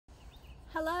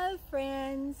Hello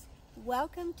friends,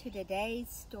 welcome to today's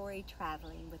Story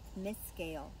Traveling with Miss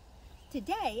Gail.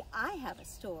 Today I have a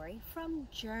story from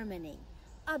Germany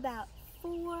about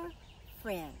 4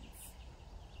 friends.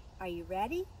 Are you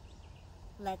ready?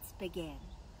 Let's begin.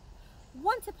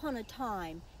 Once upon a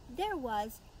time there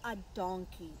was a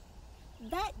donkey.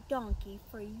 That donkey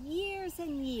for years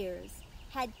and years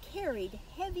had carried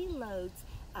heavy loads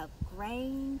of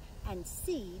grain and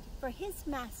seed for his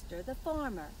master the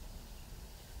farmer.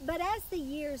 But as the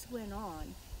years went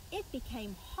on, it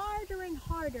became harder and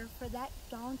harder for that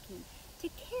donkey to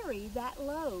carry that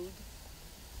load.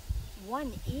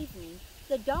 One evening,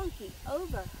 the donkey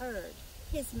overheard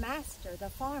his master,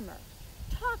 the farmer,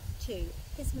 talk to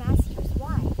his master's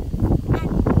wife,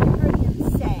 and he heard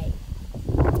him say,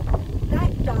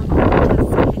 "That donkey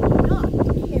just cannot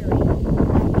carry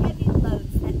the heavy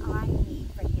loads that I need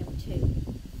for him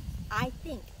to. I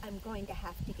think I'm going to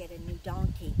have to get a new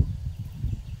donkey."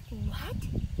 "What?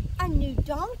 A new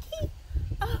donkey?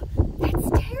 Oh, that's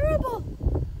terrible."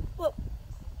 Well,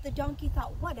 the donkey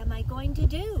thought, what am I going to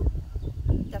do?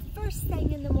 The first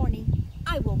thing in the morning,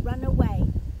 I will run away.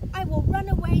 I will run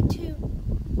away to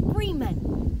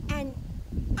Bremen, and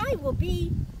I will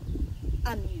be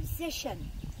a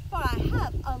musician, for I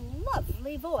have a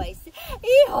lovely voice.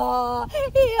 Ee-haw,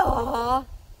 ee-haw.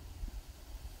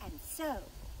 And so,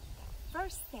 the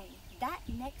first thing that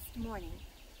next morning,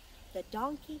 the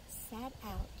donkey set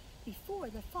out before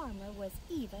the farmer was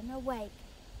even awake.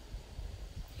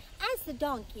 As the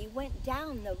donkey went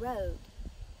down the road,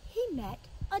 he met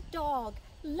a dog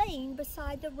laying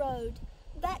beside the road.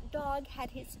 That dog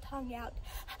had his tongue out.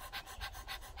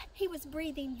 He was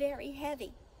breathing very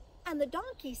heavy. And the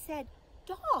donkey said,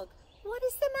 "Dog, what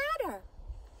is the matter?"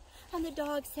 And the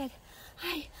dog said,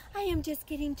 I am just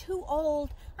getting too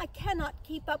old. I cannot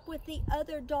keep up with the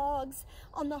other dogs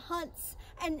on the hunts,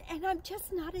 and I'm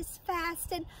just not as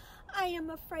fast, and I am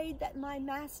afraid that my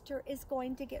master is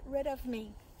going to get rid of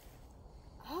me."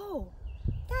 "Oh,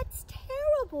 that's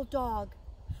terrible, dog.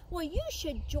 Well, you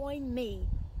should join me.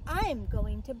 I'm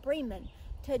going to Bremen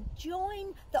to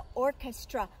join the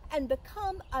orchestra and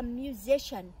become a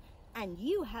musician, and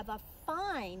you have a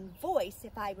fine voice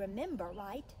if I remember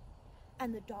right."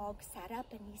 And the dog sat up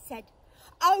and he said,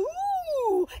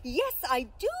 "Oh, yes, I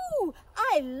do.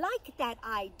 I like that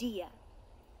idea."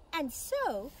 And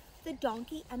so the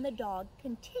donkey and the dog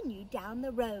continued down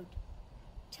the road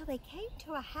till they came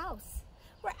to a house,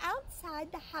 where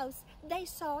outside the house they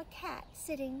saw a cat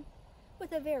sitting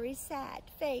with a very sad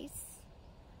face.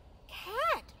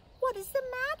 "Cat, what is the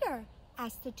matter?"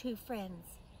 asked the 2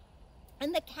 friends.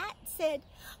 And the cat said,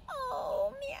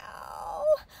 "Oh, meow,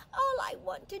 all I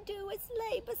want to do is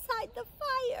lay beside the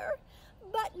fire.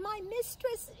 But my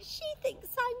mistress, she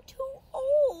thinks I'm too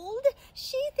old.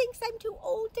 She thinks I'm too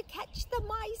old to catch the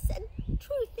mice. And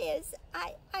truth is,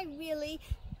 I really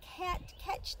can't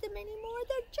catch them anymore.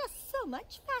 They're just so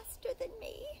much faster than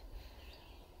me."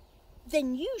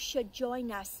 "Then you should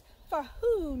join us, for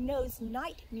who knows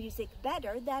night music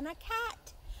better than a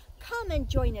cat? Come and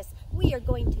join us. We are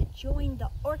going to join the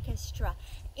orchestra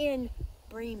in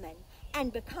Bremen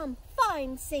and become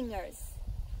fine singers."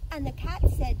 And the cat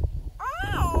said,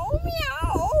 "Oh,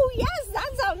 meow, yes,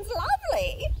 that sounds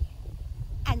lovely."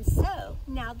 And so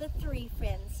now the 3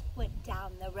 friends went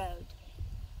down the road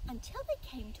until they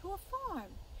came to a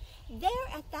farm. There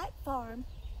at that farm,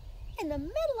 in the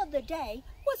middle of the day,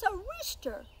 was a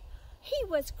rooster. He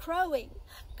was crowing,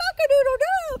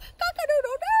 "Cock-a-doodle-doo,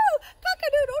 cock-a-doodle-doo,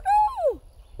 cock-a-doodle-doo."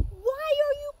 "Why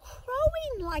are you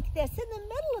crowing like this in the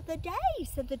middle of the day?"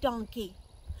 said the donkey.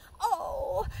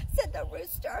 "Oh," said the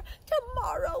rooster,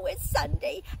 "tomorrow is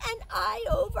Sunday, and I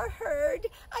overheard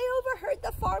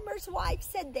the farmer's wife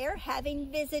said they're having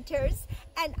visitors,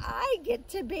 and I get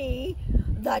to be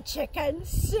the chicken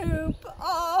soup.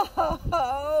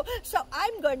 Oh, so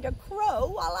I'm going to crow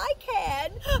while I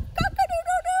can.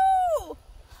 Cock-a-doodle-doo."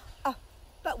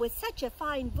 "But with such a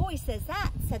fine voice as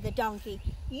that," said the donkey,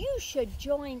 "you should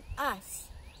join us.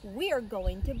 We're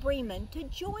going to Bremen to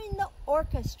join the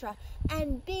orchestra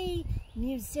and be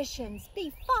musicians, be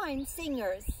fine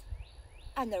singers."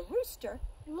 And the rooster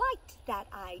liked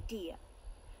that idea.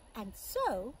 And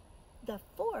so the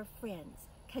 4 friends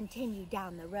continued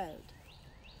down the road.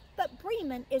 But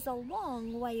Bremen is a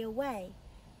long way away,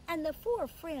 and the 4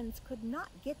 friends could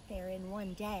not get there in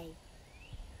one day.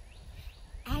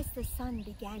 As the sun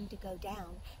began to go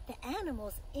down, the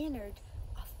animals entered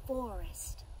a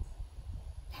forest.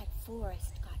 That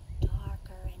forest got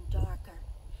darker and darker,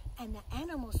 and the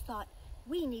animals thought,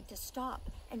 "We need to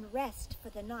stop and rest for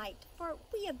the night, for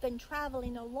we have been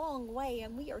traveling a long way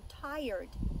and we are tired."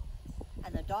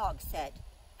 And the dog said,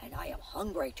 and I am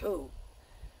hungry too."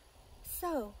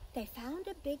 So they found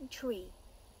a big tree.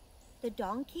 The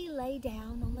donkey lay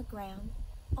down on the ground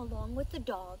along with the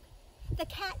dog. The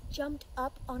cat jumped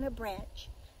up on a branch,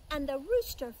 and the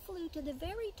rooster flew to the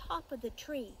very top of the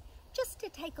tree just to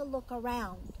take a look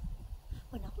around.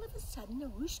 When all of a sudden the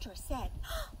rooster said,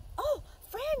 "Oh,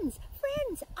 friends,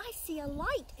 I see a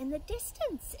light in the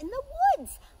distance in the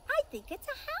woods. I think it's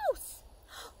a house."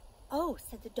 "Oh,"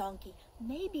 said the donkey,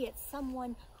 "maybe it's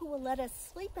someone who will let us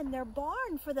sleep in their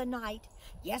barn for the night."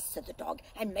 "Yes," said the dog,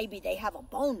 "and maybe they have a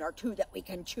bone or two that we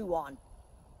can chew on."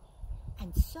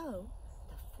 And so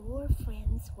the four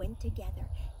friends went together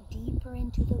deeper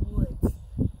into the woods.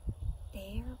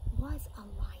 There was a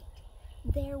light.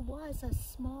 There was a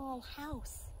small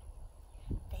house.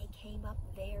 They came up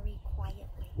very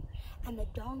quietly, and the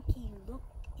donkey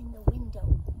looked in the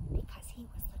window because he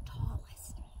was the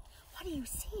tallest. "What do you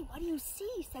see? What do you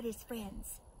see?" said his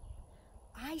friends.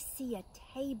 "I see a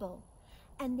table,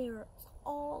 and there's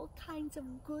all kinds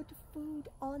of good food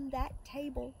on that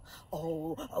table."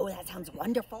 Oh, that sounds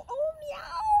wonderful." "Oh,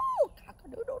 meow!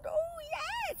 Cock-a-doodle-doo,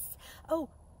 yes!" "Oh,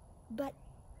 but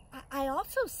I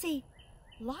also see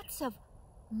lots of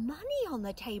money on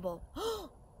the table."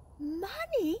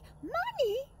 "Money?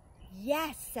 Money?"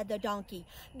 "Yes," said the donkey,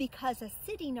 "because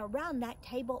sitting around that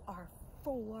table are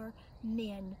 4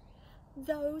 men.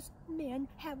 Those men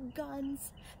have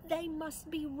guns. They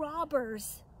must be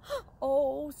robbers."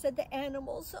 "Oh," said the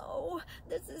animals, "oh,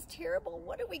 this is terrible.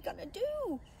 What are we going to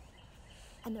do?"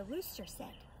 And the rooster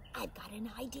said, "I've got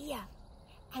an idea."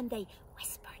 And they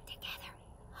whispered together.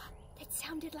 It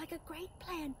sounded like a great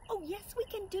plan. "Oh, yes, we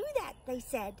can do that," they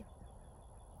said.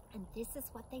 And this is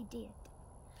what they did.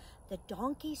 The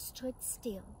donkey stood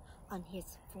still on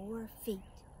his 4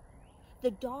 feet.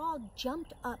 The dog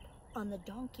jumped up on the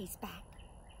donkey's back.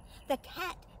 The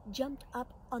cat jumped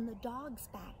up on the dog's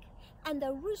back. And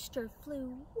the rooster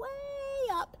flew way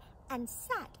up and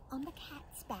sat on the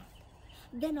cat's back.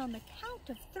 Then on the count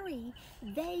of 3,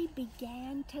 they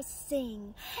began to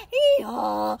sing.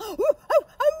 "Ee-haw!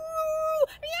 Ooh-hoo-hoo!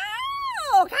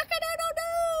 Meow!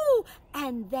 Cock-a-doodle-doo!"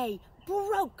 And they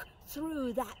broke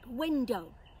through that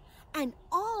window. And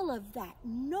all of that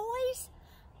noise,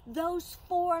 those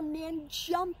 4 men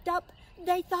jumped up.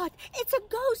 They thought, "It's a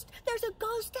ghost. There's a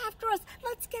ghost after us.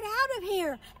 Let's get out of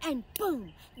here." And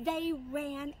boom, they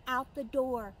ran out the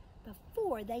door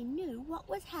before they knew what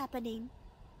was happening.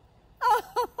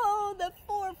 Oh, the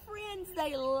 4 friends,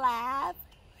 they laughed.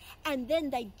 And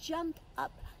then they jumped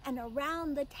up and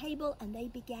around the table and they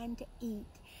began to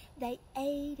eat. They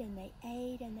ate and they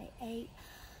ate and they ate.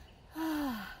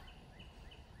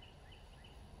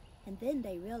 And then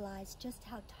they realized just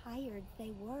how tired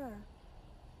they were.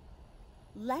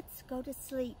 "Let's go to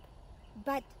sleep.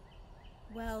 But,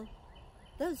 well,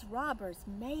 those robbers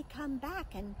may come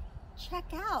back and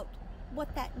check out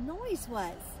what that noise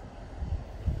was."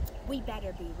 "We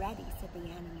better be ready," said the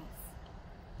animals.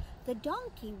 The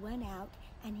donkey went out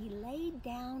and he laid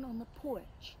down on the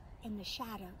porch in the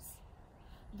shadows.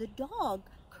 The dog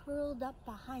curled up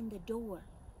behind the door.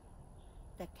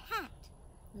 The cat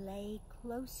lay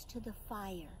close to the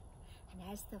fire. And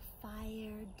as the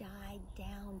fire died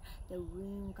down, the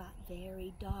room got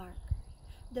very dark.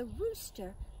 The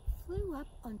rooster flew up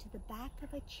onto the back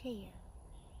of a chair,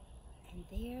 and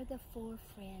there the 4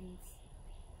 friends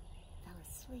fell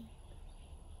asleep.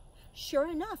 Sure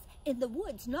enough, in the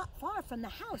woods not far from the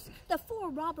house, the 4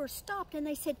 robbers stopped and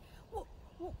they said, What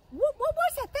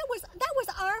was that? That was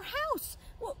our house.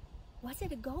 Was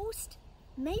it a ghost?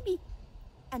 Maybe."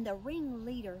 And the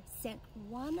ringleader sent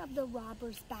one of the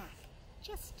robbers back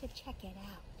just to check it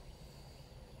out.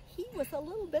 He was a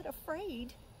little bit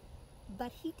afraid,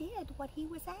 but he did what he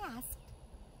was asked.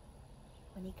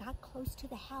 When he got close to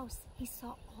the house, he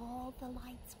saw all the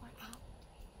lights were out.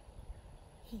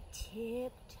 He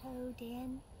tiptoed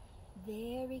in,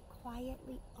 very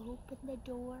quietly opened the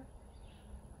door,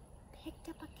 picked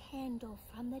up a candle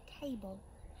from the table,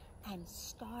 and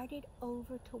started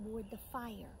over toward the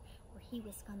fire, where he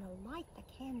was going to light the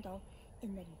candle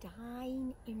in the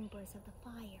dying embers of the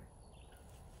fire.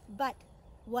 But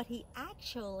what he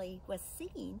actually was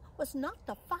seeing was not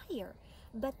the fire,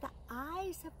 but the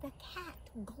eyes of the cat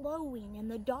glowing in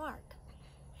the dark.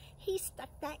 He stuck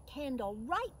that candle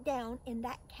right down in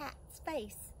that cat's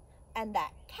face, and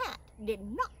that cat did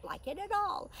not like it at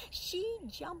all. She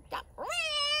jumped up,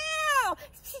 "Meow!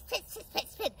 Spit, spit, spit, spit,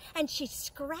 spit," and she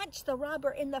scratched the robber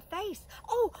in the face.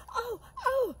 "Oh, oh,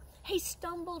 oh!" He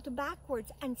stumbled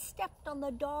backwards and stepped on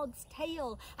the dog's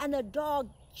tail, and the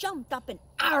dog jumped up and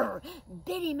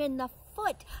bit him in the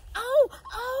foot. "Oh,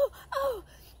 oh, oh!"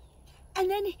 And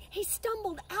then he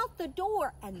stumbled out the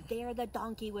door, and there the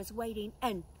donkey was waiting,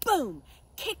 and boom,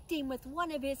 kicked him with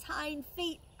one of his hind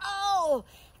feet. Oh!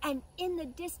 And in the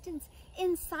distance,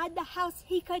 inside the house,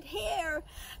 he could hear,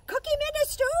 "Cook him in a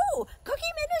stew! Cook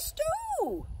him in a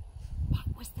stew!"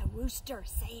 That was the rooster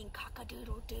saying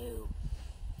cock-a-doodle-doo.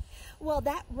 Well,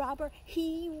 that robber,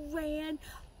 he ran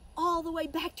all the way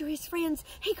back to his friends.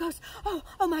 He goes,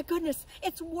 oh my goodness,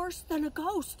 it's worse than a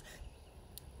ghost.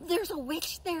 There's a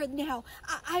witch there now.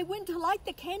 I went to light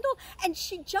the candle, and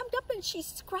she jumped up and she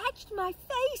scratched my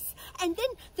face. And then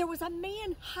there was a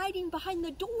man hiding behind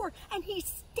the door, and he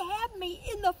stabbed me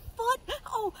in the foot.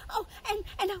 And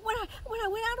when I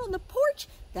went out on the porch,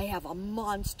 they have a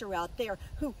monster out there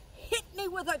who hit me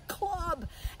with a club.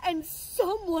 And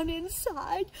someone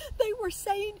inside, they were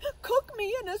saying, "Cook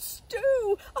me in a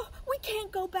stew. Oh, we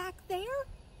can't go back there."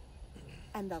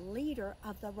 And the leader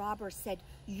of the robbers said,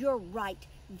 "You're right.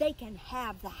 They can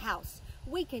have the house.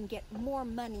 We can get more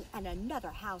money and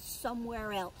another house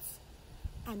somewhere else."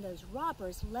 And those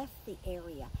robbers left the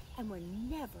area and were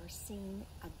never seen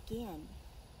again.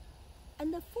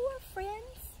 And the four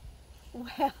friends,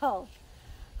 well,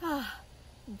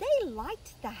 they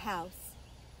liked the house.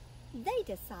 They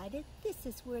decided this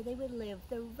is where they would live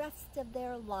the rest of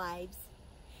their lives.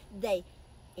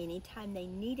 Anytime they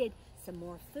needed some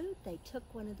more food, they took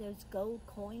one of those gold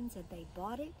coins and they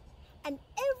bought it. And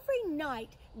every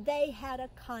night they had a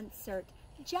concert,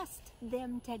 just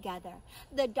them together.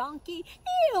 The donkey,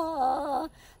 eeyaw,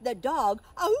 the dog,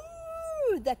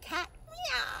 oh, the cat,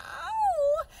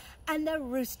 meow, and the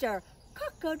rooster,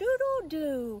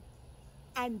 cock-a-doodle-doo.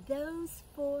 And those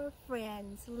four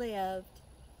friends lived,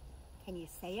 can you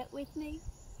say it with me?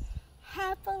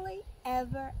 Happily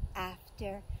ever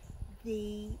after,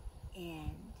 the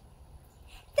end.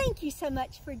 Thank you so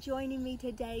much for joining me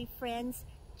today, friends.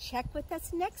 Check with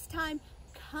us next time.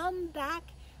 Come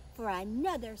back for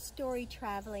another story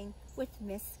traveling with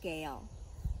Miss Gail.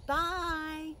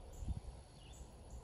 Bye.